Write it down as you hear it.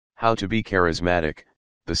How to be charismatic,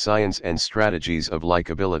 the science and strategies of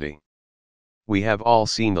likability. We have all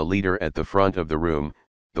seen the leader at the front of the room,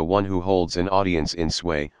 the one who holds an audience in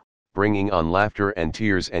sway, bringing on laughter and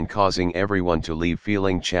tears and causing everyone to leave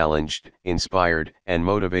feeling challenged, inspired, and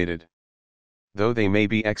motivated. Though they may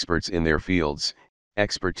be experts in their fields,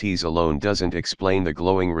 expertise alone doesn't explain the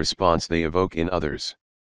glowing response they evoke in others.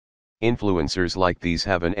 Influencers like these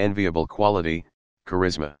have an enviable quality,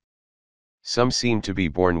 charisma. Some seem to be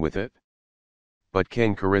born with it. But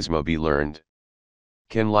can charisma be learned?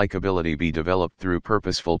 Can likability be developed through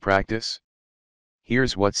purposeful practice?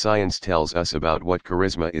 Here's what science tells us about what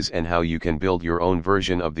charisma is and how you can build your own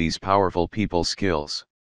version of these powerful people skills.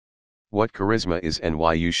 What charisma is and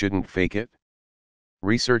why you shouldn't fake it?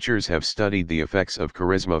 Researchers have studied the effects of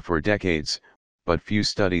charisma for decades, but few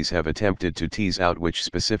studies have attempted to tease out which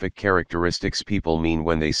specific characteristics people mean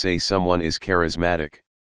when they say someone is charismatic.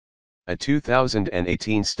 A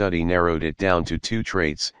 2018 study narrowed it down to two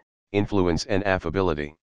traits: influence and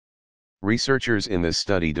affability. Researchers in this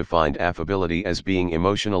study defined affability as being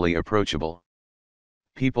emotionally approachable.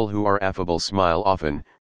 People who are affable smile often,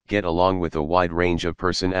 get along with a wide range of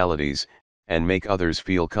personalities, and make others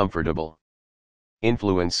feel comfortable.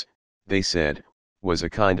 Influence, they said, was a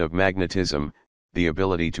kind of magnetism, the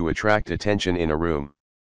ability to attract attention in a room.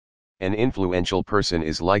 An influential person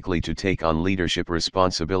is likely to take on leadership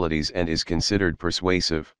responsibilities and is considered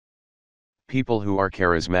persuasive. People who are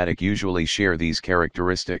charismatic usually share these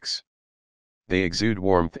characteristics. They exude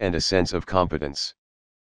warmth and a sense of competence.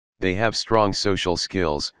 They have strong social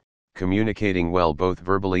skills, communicating well both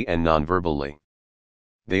verbally and non-verbally.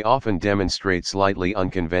 They often demonstrate slightly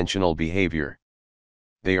unconventional behavior.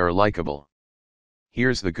 They are likable.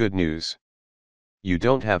 Here's the good news. You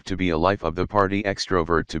don't have to be a life-of-the-party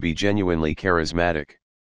extrovert to be genuinely charismatic.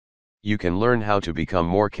 You can learn how to become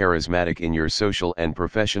more charismatic in your social and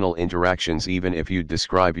professional interactions even if you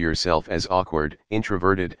describe yourself as awkward,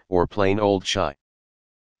 introverted, or plain old shy.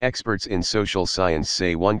 Experts in social science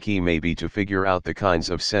say one key may be to figure out the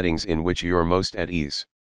kinds of settings in which you're most at ease.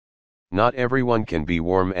 Not everyone can be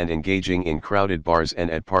warm and engaging in crowded bars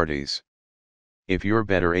and at parties. If you're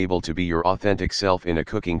better able to be your authentic self in a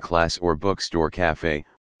cooking class or bookstore cafe,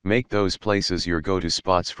 make those places your go-to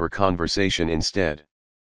spots for conversation instead.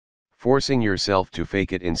 Forcing yourself to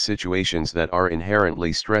fake it in situations that are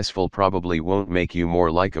inherently stressful probably won't make you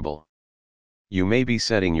more likable. You may be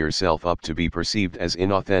setting yourself up to be perceived as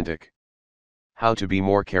inauthentic. How to be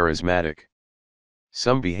more charismatic.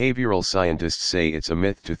 Some behavioral scientists say it's a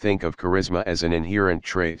myth to think of charisma as an inherent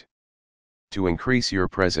trait. To increase your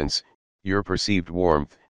presence, your perceived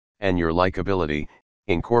warmth, and your likability,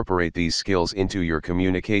 incorporate these skills into your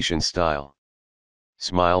communication style.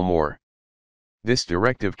 Smile more. This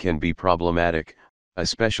directive can be problematic,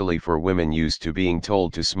 especially for women used to being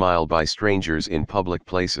told to smile by strangers in public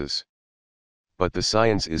places. But the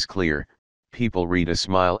science is clear: people read a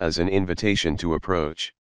smile as an invitation to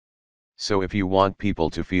approach. So if you want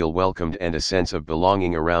people to feel welcomed and a sense of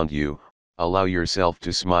belonging around you, allow yourself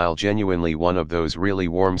to smile genuinely, one of those really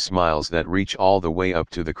warm smiles that reach all the way up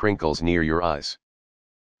to the crinkles near your eyes.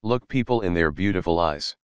 Look people in their beautiful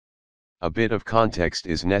eyes. A bit of context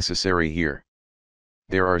is necessary here.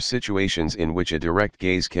 There are situations in which a direct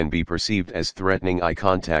gaze can be perceived as threatening eye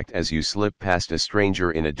contact as you slip past a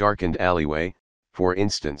stranger in a darkened alleyway, for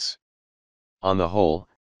instance. On the whole,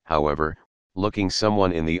 however, looking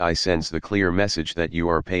someone in the eye sends the clear message that you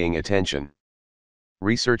are paying attention.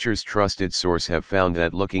 Researchers' trusted source have found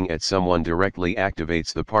that looking at someone directly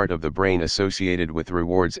activates the part of the brain associated with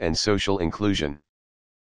rewards and social inclusion.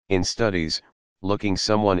 In studies, looking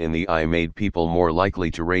someone in the eye made people more likely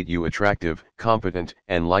to rate you attractive, competent,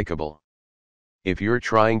 and likable. If you're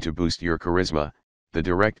trying to boost your charisma, the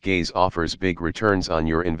direct gaze offers big returns on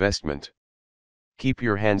your investment. Keep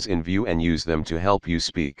your hands in view and use them to help you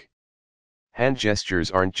speak. Hand gestures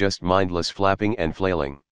aren't just mindless flapping and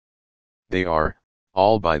flailing. They are,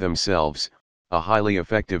 all by themselves, a highly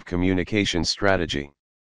effective communication strategy.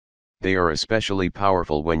 They are especially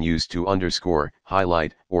powerful when used to underscore,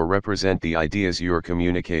 highlight, or represent the ideas you're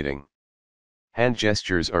communicating. Hand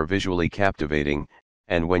gestures are visually captivating,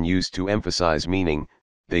 and when used to emphasize meaning,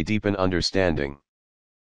 they deepen understanding.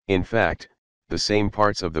 In fact, the same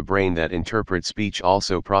parts of the brain that interpret speech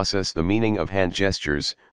also process the meaning of hand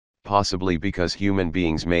gestures, possibly because human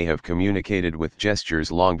beings may have communicated with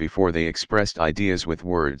gestures long before they expressed ideas with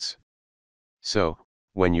words. So,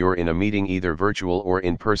 when you're in a meeting either virtual or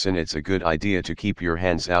in person, it's a good idea to keep your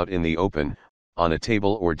hands out in the open, on a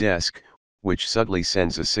table or desk, which subtly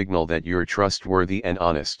sends a signal that you're trustworthy and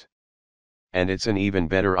honest. And it's an even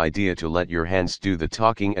better idea to let your hands do the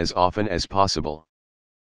talking as often as possible.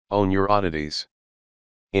 Own your oddities.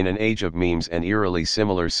 In an age of memes and eerily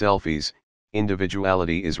similar selfies,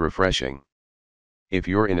 individuality is refreshing. If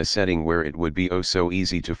you're in a setting where it would be oh so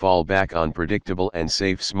easy to fall back on predictable and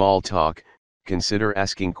safe small talk, consider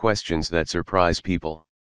asking questions that surprise people.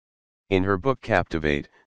 In her book Captivate,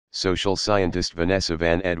 social scientist Vanessa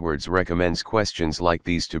Van Edwards recommends questions like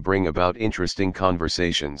these to bring about interesting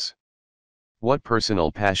conversations. What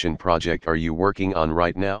personal passion project are you working on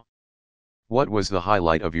right now? What was the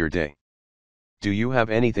highlight of your day? Do you have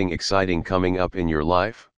anything exciting coming up in your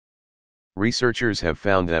life? Researchers have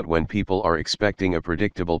found that when people are expecting a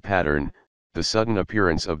predictable pattern, the sudden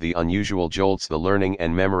appearance of the unusual jolts the learning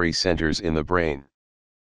and memory centers in the brain.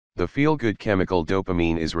 The feel-good chemical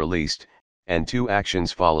dopamine is released, and two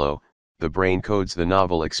actions follow. The brain codes the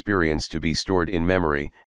novel experience to be stored in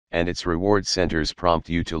memory, and its reward centers prompt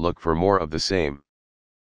you to look for more of the same.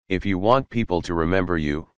 If you want people to remember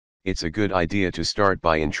you, it's a good idea to start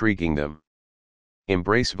by intriguing them.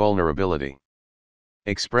 Embrace vulnerability.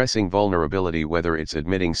 Expressing vulnerability, whether it's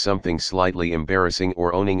admitting something slightly embarrassing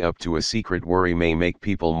or owning up to a secret worry, may make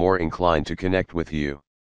people more inclined to connect with you.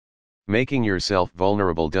 Making yourself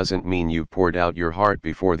vulnerable doesn't mean you've poured out your heart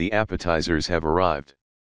before the appetizers have arrived.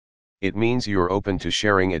 It means you're open to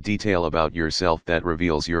sharing a detail about yourself that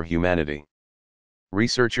reveals your humanity.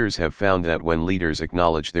 Researchers have found that when leaders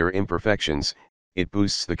acknowledge their imperfections, it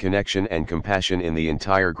boosts the connection and compassion in the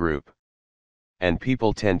entire group. And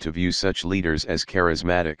people tend to view such leaders as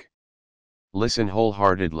charismatic. Listen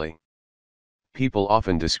wholeheartedly. People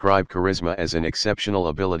often describe charisma as an exceptional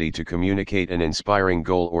ability to communicate an inspiring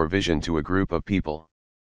goal or vision to a group of people.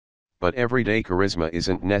 But everyday charisma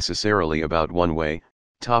isn't necessarily about one-way,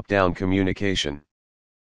 top-down communication.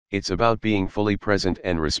 It's about being fully present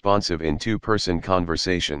and responsive in two-person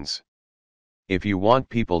conversations. If you want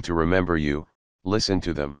people to remember you, listen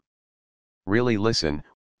to them. Really listen,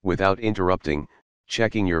 without interrupting,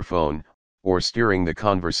 checking your phone, or steering the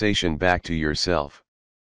conversation back to yourself.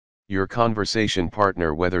 Your conversation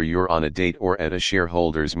partner, whether you're on a date or at a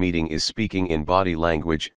shareholders meeting, is speaking in body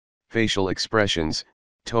language, facial expressions,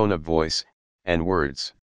 tone of voice, and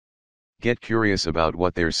words. Get curious about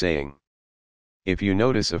what they're saying. If you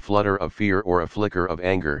notice a flutter of fear or a flicker of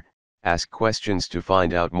anger, ask questions to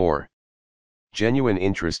find out more. Genuine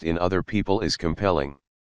interest in other people is compelling.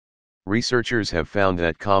 Researchers have found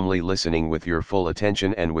that calmly listening with your full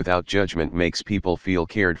attention and without judgment makes people feel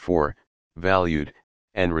cared for, valued,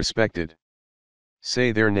 and respected.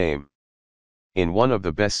 Say their name. In one of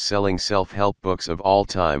the best-selling self-help books of all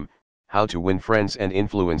time, How to Win Friends and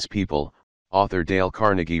Influence People, author Dale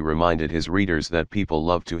Carnegie reminded his readers that people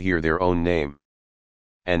love to hear their own name.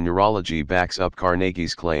 And neurology backs up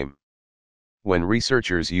Carnegie's claim. When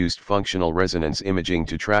researchers used functional resonance imaging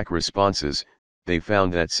to track responses, they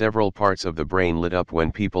found that several parts of the brain lit up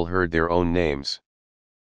when people heard their own names.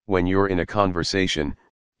 When you're in a conversation,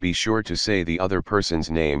 be sure to say the other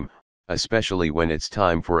person's name, especially when it's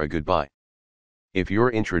time for a goodbye. If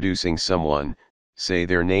you're introducing someone, say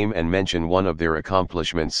their name and mention one of their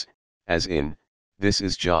accomplishments, as in, "This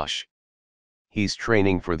is Josh. He's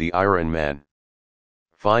training for the Ironman."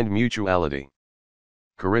 Find mutuality.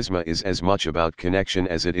 Charisma is as much about connection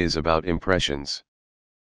as it is about impressions.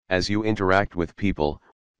 As you interact with people,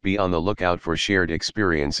 be on the lookout for shared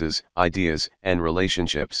experiences, ideas, and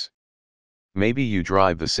relationships. Maybe you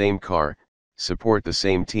drive the same car, support the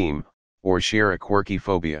same team, or share a quirky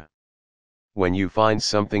phobia. When you find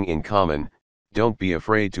something in common, don't be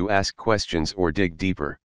afraid to ask questions or dig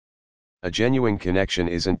deeper. A genuine connection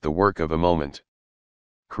isn't the work of a moment.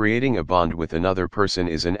 Creating a bond with another person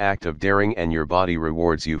is an act of daring, and your body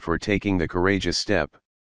rewards you for taking the courageous step.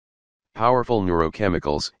 Powerful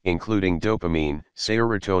neurochemicals, including dopamine,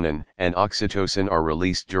 serotonin, and oxytocin, are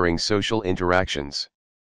released during social interactions.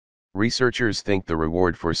 Researchers think the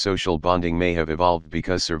reward for social bonding may have evolved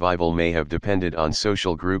because survival may have depended on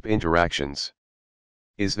social group interactions.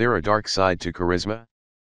 Is there a dark side to charisma?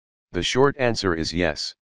 The short answer is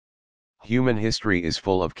yes. Human history is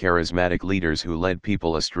full of charismatic leaders who led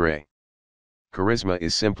people astray. Charisma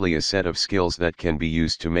is simply a set of skills that can be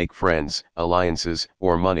used to make friends, alliances,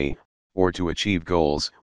 or money, or to achieve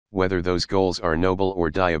goals, whether those goals are noble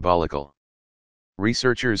or diabolical.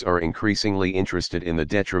 Researchers are increasingly interested in the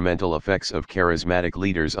detrimental effects of charismatic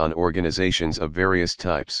leaders on organizations of various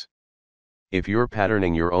types. If you're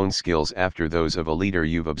patterning your own skills after those of a leader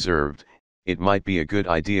you've observed, it might be a good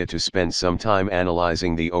idea to spend some time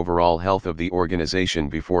analyzing the overall health of the organization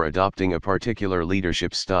before adopting a particular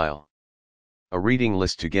leadership style. A reading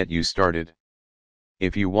list to get you started.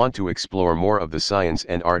 If you want to explore more of the science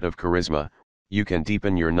and art of charisma, you can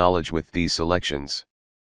deepen your knowledge with these selections.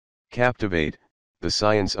 Captivate, The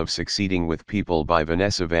Science of Succeeding with People by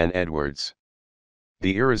Vanessa Van Edwards.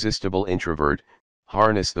 The Irresistible Introvert,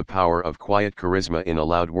 Harness the Power of Quiet Charisma in a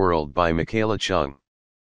Loud World by Michaela Chung.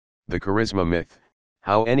 The Charisma Myth,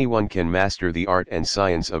 How Anyone Can Master the Art and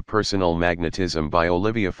Science of Personal Magnetism by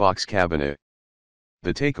Olivia Fox Cabinet.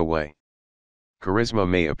 The Takeaway. Charisma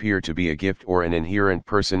may appear to be a gift or an inherent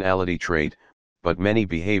personality trait, but many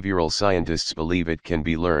behavioral scientists believe it can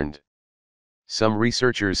be learned. Some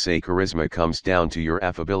researchers say charisma comes down to your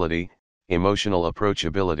affability, emotional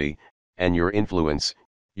approachability, and your influence,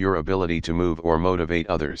 your ability to move or motivate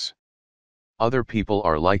others. Other people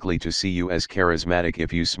are likely to see you as charismatic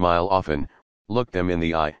if you smile often, look them in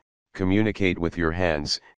the eye, communicate with your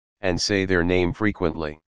hands, and say their name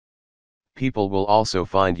frequently. People will also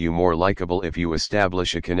find you more likable if you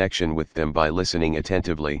establish a connection with them by listening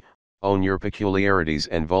attentively, own your peculiarities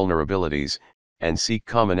and vulnerabilities, and seek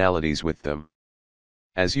commonalities with them.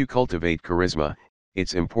 As you cultivate charisma,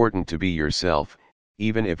 it's important to be yourself,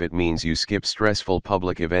 even if it means you skip stressful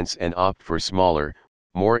public events and opt for smaller,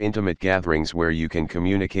 more intimate gatherings where you can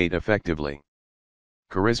communicate effectively.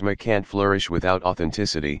 Charisma can't flourish without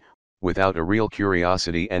authenticity, without a real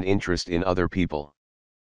curiosity and interest in other people.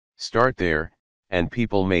 Start there, and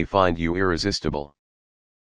people may find you irresistible.